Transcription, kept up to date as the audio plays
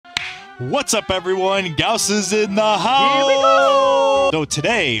What's up, everyone? Gauss is in the house! Here we go! So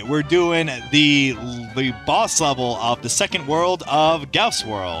today, we're doing the boss level of the second world of Gauss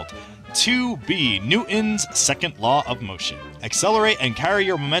World. 2B, Newton's second law of motion. Accelerate and carry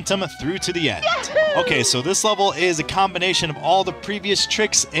your momentum through to the end. Yahoo! Okay, so this level is a combination of all the previous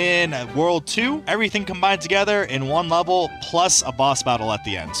tricks in World 2. Everything combined together in one level, plus a boss battle at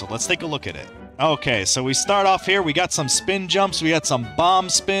the end. So let's take a look at it. Okay, so we start off here. We got some spin jumps. We got some bomb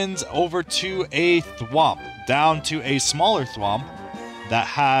spins over to a thwomp. Down to a smaller thwomp that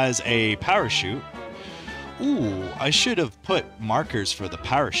has a parachute. Ooh, I should have put markers for the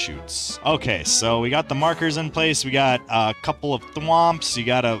parachutes. Okay, so we got the markers in place. We got a couple of thwomps. You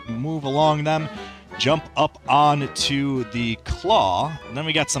gotta move along them. Jump up onto the claw. And then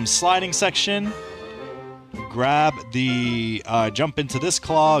we got some sliding section. Grab the, jump into this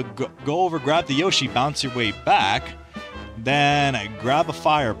claw, go over, grab the Yoshi, bounce your way back, then grab a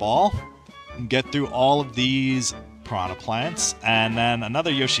fireball, get through all of these piranha plants, and then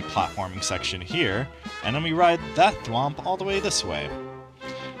another Yoshi platforming section here, and then we ride that thwomp all the way this way.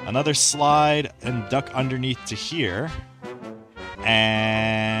 Another slide and duck underneath to here,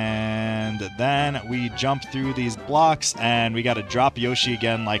 and then we jump through these blocks, and we gotta drop Yoshi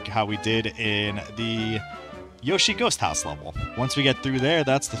again like how we did in the Yoshi Ghost House level. Once we get through there,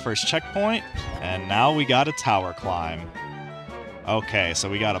 that's the first checkpoint, and now we got a tower climb. Okay, so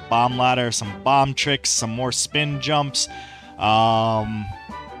we got a bomb ladder, some bomb tricks, some more spin jumps, and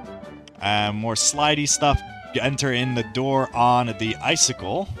more slidey stuff. Enter in the door on the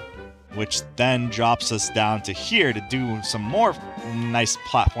icicle, which then drops us down to here to do some more nice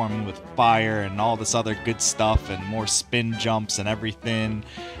platforming with fire and all this other good stuff and more spin jumps and everything.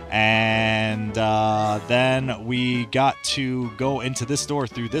 And then we got to go into this door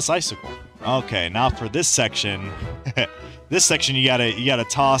through this icicle. Okay, now for this section, this section you gotta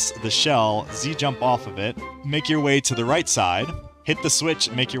toss the shell, Z-jump off of it, make your way to the right side, hit the switch,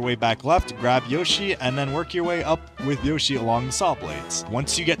 make your way back left, grab Yoshi, and then work your way up with Yoshi along the saw blades.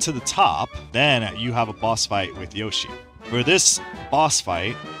 Once you get to the top, then you have a boss fight with Yoshi. For this boss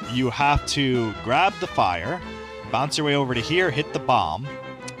fight, you have to grab the fire, bounce your way over to here, hit the bomb.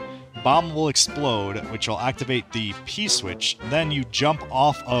 Bomb will explode, which will activate the P switch. Then you jump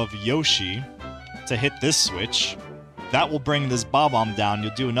off of Yoshi to hit this switch. That will bring this bomb down.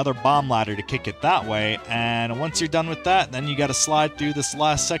 You'll do another bomb ladder to kick it that way. And once you're done with that, then you gotta slide through this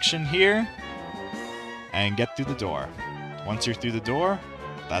last section here and get through the door. Once you're through the door,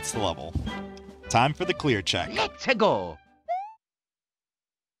 that's the level. Time for the clear check. Let's go!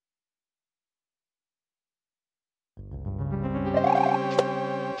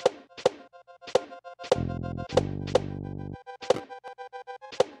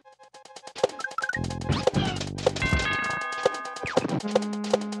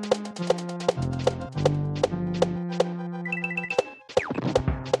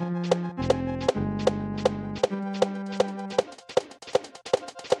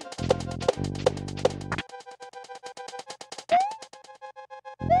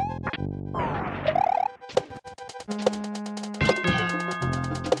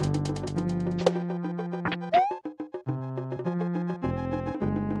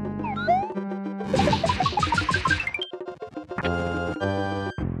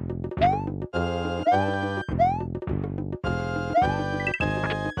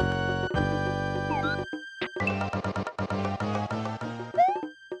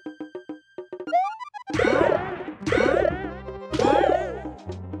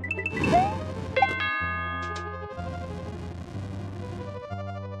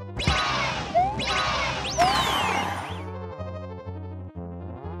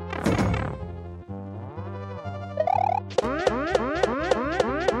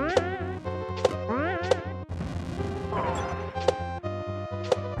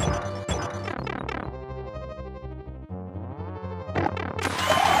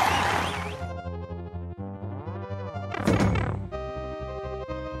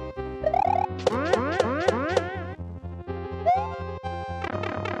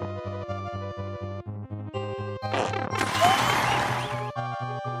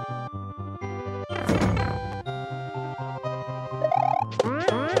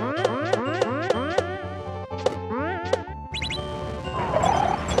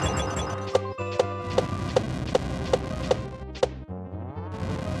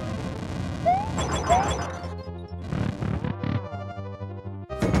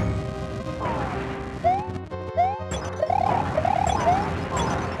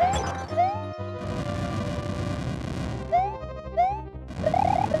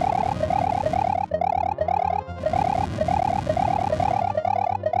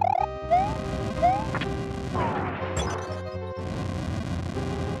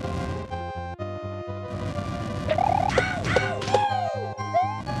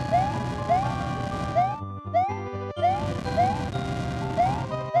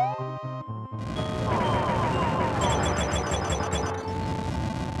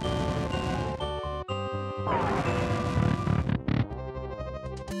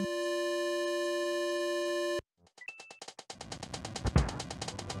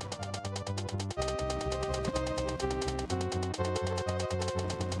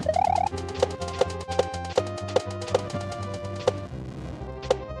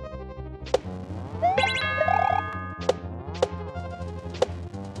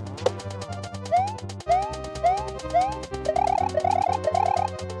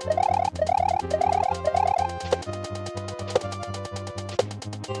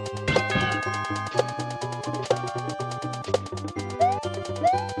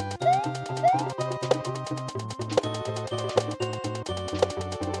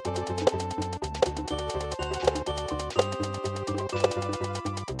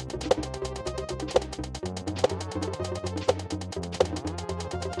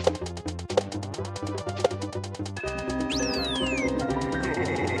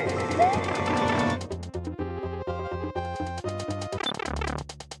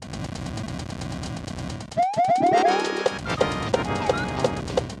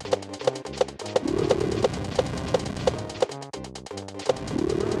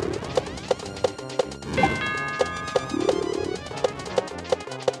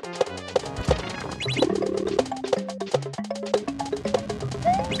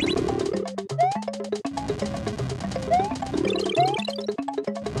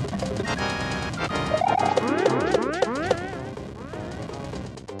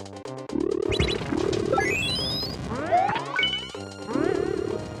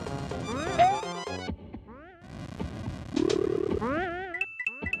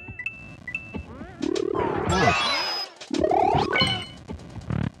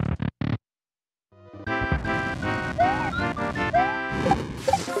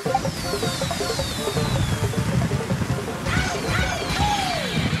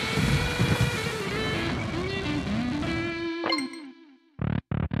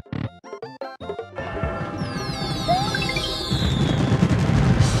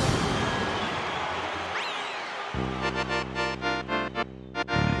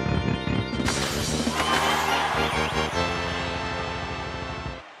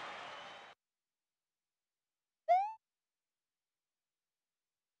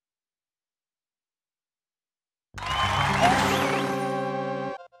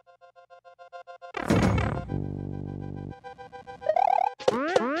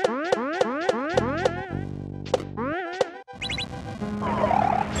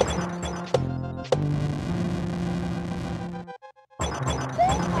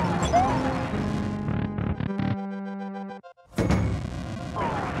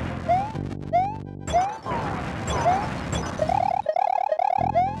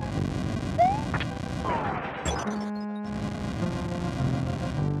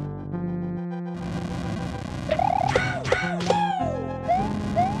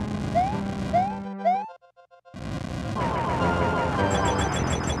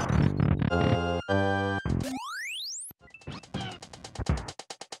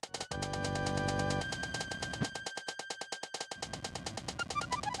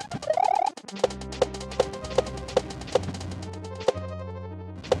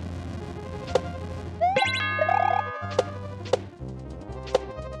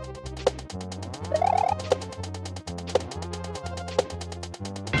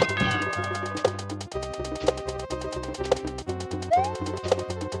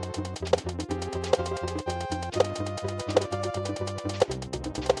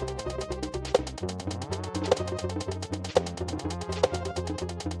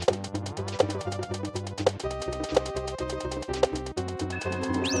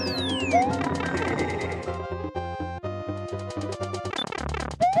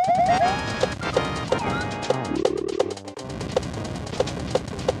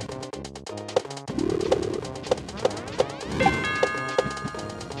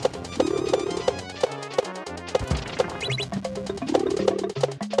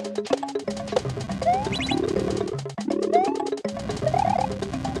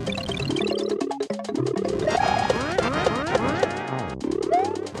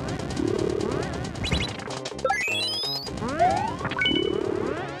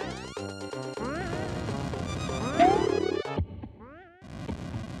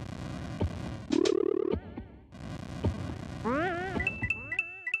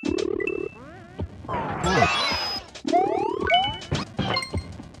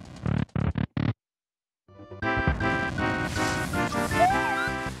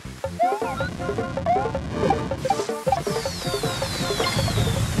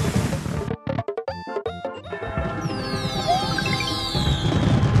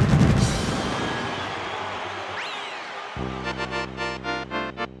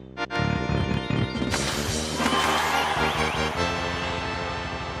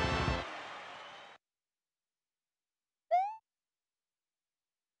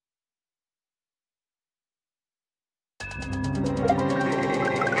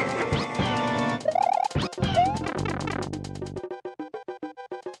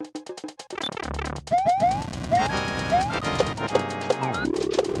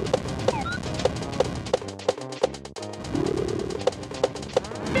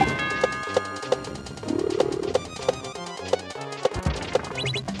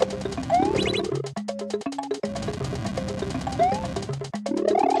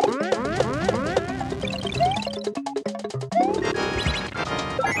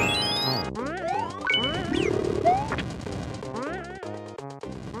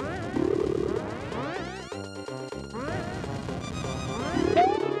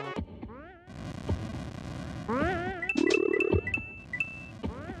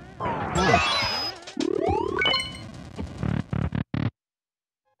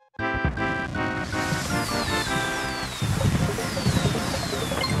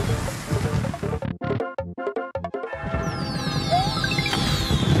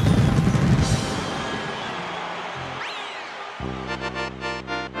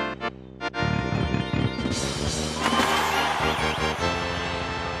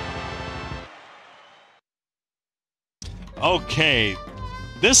 Okay,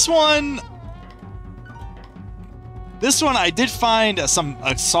 this one I did find a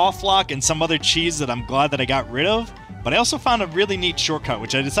soft lock and some other cheese that I'm glad that I got rid of, but I also found a really neat shortcut,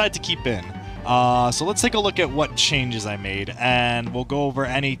 which I decided to keep in. So let's take a look at what changes I made, and we'll go over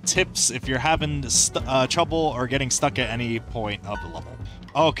any tips if you're having trouble or getting stuck at any point of the level.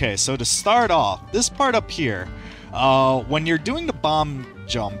 Okay, so to start off, this part up here, when you're doing the bomb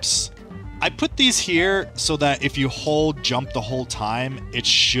jumps, I put these here so that if you hold jump the whole time, it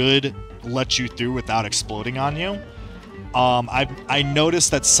should let you through without exploding on you. I noticed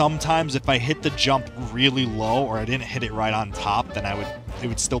that sometimes if I hit the jump really low or I didn't hit it right on top, then it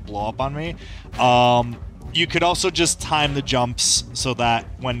would still blow up on me. You could also just time the jumps so that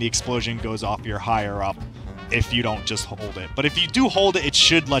when the explosion goes off, you're higher up if you don't just hold it. But if you do hold it, it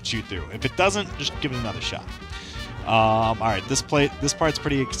should let you through. If it doesn't, just give it another shot. Alright, this part's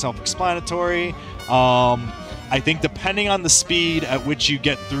pretty self-explanatory. I think depending on the speed at which you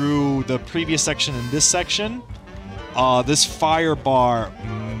get through the previous section and this section, this fire bar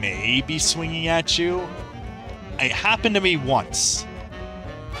may be swinging at you. It happened to me once.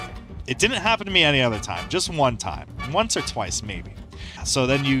 It didn't happen to me any other time, just one time. Once or twice, maybe. So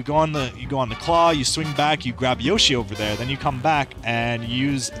then you go on the claw, you swing back, you grab Yoshi over there, then you come back and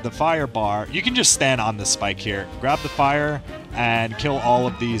use the fire bar. You can just stand on this spike here, grab the fire, and kill all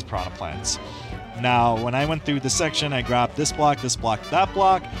of these piranha plants. Now, when I went through this section, I grabbed this block, that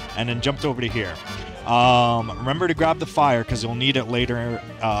block, and then jumped over to here. Remember to grab the fire because you'll need it later,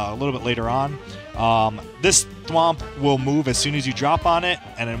 a little bit later on. This thwomp will move as soon as you drop on it,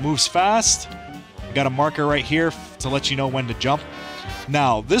 and it moves fast. I got a marker right here to let you know when to jump.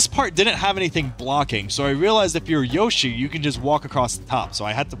 Now, this part didn't have anything blocking, so I realized if you're Yoshi, you can just walk across the top. So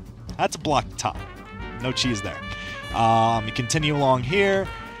I had to block the top. No cheese there. You continue along here.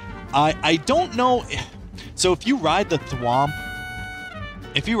 I don't know. So if you ride the thwomp,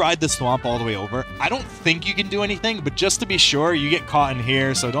 if you ride this thwomp all the way over, I don't think you can do anything, but just to be sure, you get caught in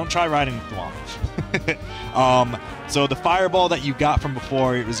here, so don't try riding the thwomp. So the fireball that you got from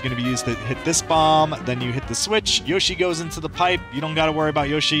before, it was going to be used to hit this bomb, then you hit the switch, Yoshi goes into the pipe, you don't got to worry about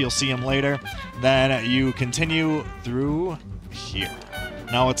Yoshi, you'll see him later. Then you continue through here.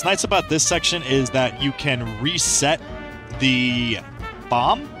 Now what's nice about this section is that you can reset the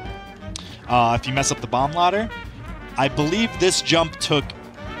bomb if you mess up the bomb ladder. I believe this jump took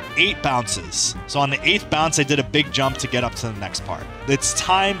 8 bounces. So on the 8th bounce, I did a big jump to get up to the next part. It's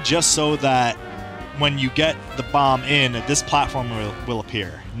timed just so that when you get the bomb in, this platform will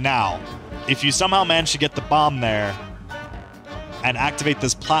appear. Now, if you somehow manage to get the bomb there and activate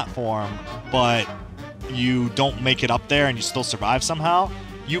this platform, but you don't make it up there and you still survive somehow,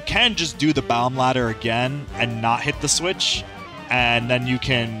 you can just do the bomb ladder again and not hit the switch, and then you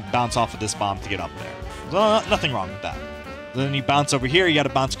can bounce off of this bomb to get up there. Nothing wrong with that. Then you bounce over here. You got to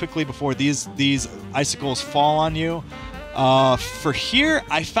bounce quickly before these icicles fall on you. For here,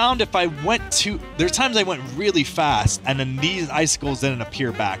 I found if I went there's times I went really fast, and then these icicles didn't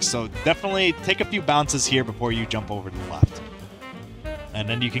appear back. So definitely take a few bounces here before you jump over to the left. And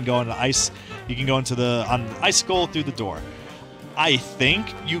then you can go into ice. You can go into on the icicle through the door. I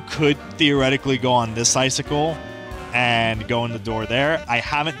think you could theoretically go on this icicle and go in the door there. I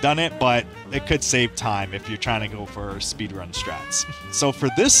haven't done it, but it could save time if you're trying to go for speedrun strats. So for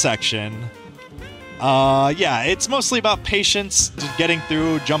this section, yeah, it's mostly about patience, just getting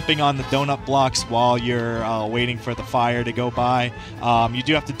through, jumping on the donut blocks while you're waiting for the fire to go by. You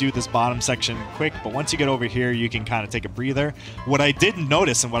do have to do this bottom section quick, but once you get over here, you can kind of take a breather. What I didn't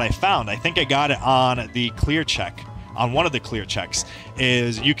notice and what I found, I think I got it on the clear check, on one of the clear checks,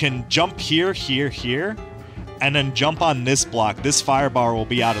 is you can jump here, here, here, and then jump on this block. This fire bar will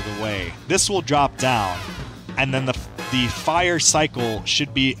be out of the way. This will drop down, and then the fire cycle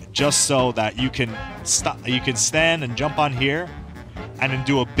should be just so that you can stand and jump on here, and then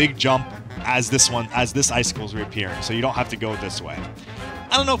do a big jump as this icicle is reappearing. So you don't have to go this way.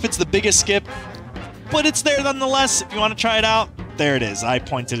 I don't know if it's the biggest skip, but it's there nonetheless. If you want to try it out, there it is. I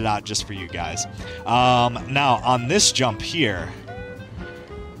pointed it out just for you guys. Now on this jump here,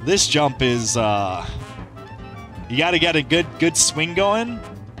 this jump is you got to get a good swing going,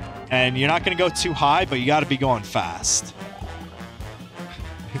 and you're not going to go too high, but you got to be going fast.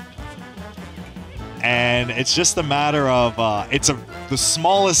 And it's just a matter of it's the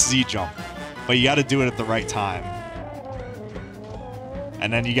smallest Z jump, but you got to do it at the right time.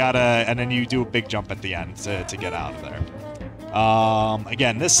 And then you do a big jump at the end to get out of there.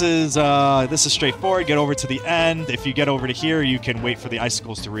 Again, this is straightforward. Get over to the end. If you get over to here, you can wait for the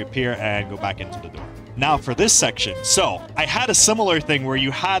icicles to reappear and go back into the door. Now for this section, so I had a similar thing where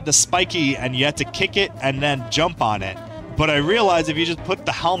you had the spiky and you had to kick it and then jump on it. But I realized if you just put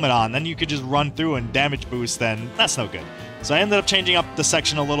the helmet on, then you could just run through and damage boost, then that's no good. So I ended up changing up the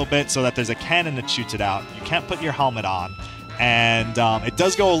section a little bit so that there's a cannon that shoots it out. You can't put your helmet on. And it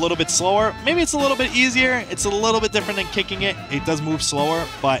does go a little bit slower. Maybe it's a little bit easier. It's a little bit different than kicking it. It does move slower,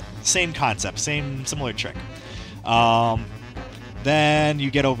 but same concept, similar trick. Then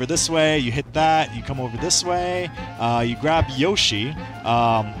you get over this way, you hit that, you come over this way, you grab Yoshi,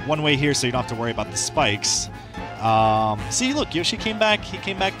 one way here so you don't have to worry about the spikes. See, look, Yoshi came back, he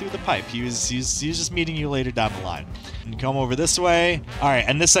came back through the pipe. He was just meeting you later down the line. You come over this way. Alright,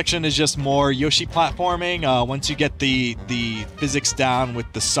 and this section is just more Yoshi platforming. Once you get the physics down with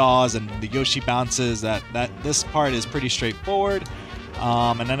the saws and the Yoshi bounces, this part is pretty straightforward.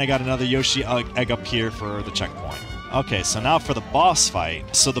 And then I got another Yoshi egg up here for the checkpoint. Okay, so now for the boss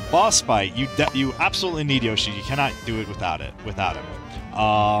fight. So the boss fight, you absolutely need Yoshi. You cannot do it without him.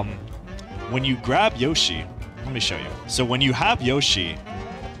 When you grab Yoshi, let me show you. So when you have Yoshi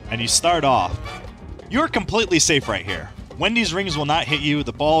and you start off, you're completely safe right here. Wendy's rings will not hit you,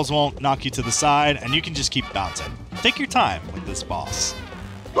 the balls won't knock you to the side, and you can just keep bouncing. Take your time with this boss.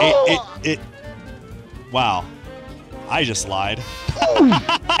 Wow. I just lied.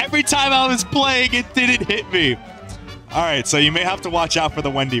 Every time I was playing, it didn't hit me. Alright, so you may have to watch out for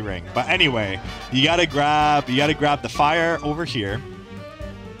the Wendy ring. But anyway, you gotta grab the fire over here,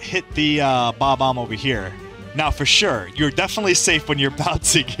 hit the bomb over here. Now for sure, you're definitely safe when you're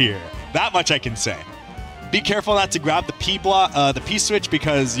bouncing here. That much I can say. Be careful not to grab the P switch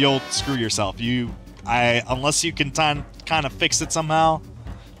because you'll screw yourself. Unless you can kind of fix it somehow,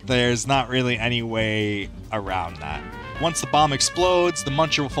 there's not really any way around that. Once the bomb explodes, the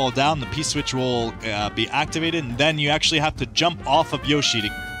muncher will fall down, the P-switch will be activated, and then you actually have to jump off of Yoshi to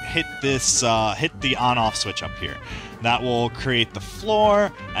hit the on-off switch up here. That will create the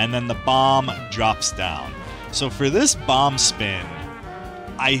floor, and then the bomb drops down. So for this bomb spin,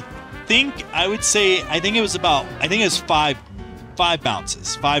 I think it was 5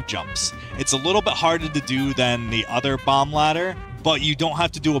 bounces, 5 jumps. It's a little bit harder to do than the other bomb ladder, but you don't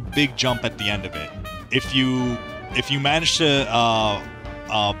have to do a big jump at the end of it. If you manage to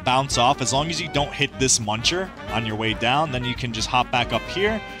bounce off, as long as you don't hit this muncher on your way down, then you can just hop back up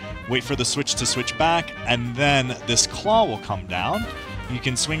here, wait for the switch to switch back, and then this claw will come down. You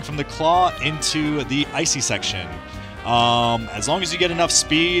can swing from the claw into the icy section. As long as you get enough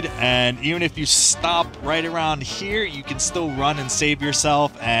speed, and even if you stop right around here, you can still run and save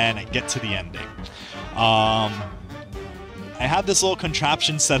yourself and get to the ending. I have this little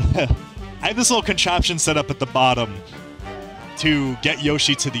contraption set up. I have this little contraption set up at the bottom to get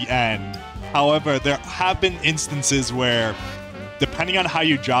Yoshi to the end. However, there have been instances where, depending on how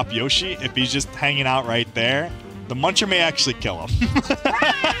you drop Yoshi, if he's just hanging out right there, the muncher may actually kill him.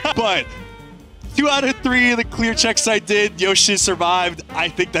 But 2 out of 3 of the clear checks I did, Yoshi survived. I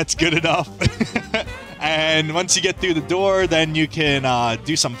think that's good enough. And once you get through the door, then you can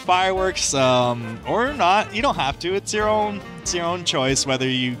do some fireworks, or not. You don't have to. It's your own choice whether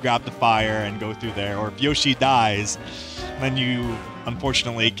you grab the fire and go through there, or if Yoshi dies, then you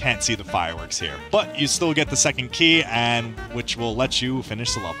unfortunately can't see the fireworks here. But you still get the second key, and which will let you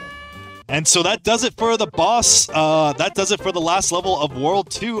finish the level. And so that does it for the boss. That does it for the last level of World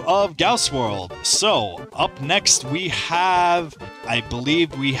 2 of Gauss World. So up next we have, I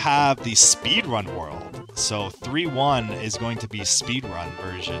believe we have the speedrun world. So 3.1 is going to be speedrun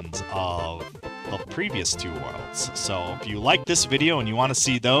versions of the previous 2 worlds. So if you like this video and you want to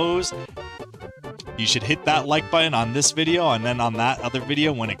see those, you should hit that like button on this video and then on that other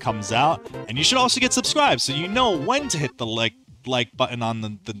video when it comes out. And you should also get subscribed so you know when to hit the like button on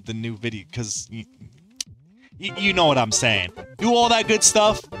the new video, because you know what I'm saying. Do all that good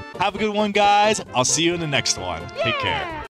stuff. Have a good one, guys. I'll see you in the next one. Take care.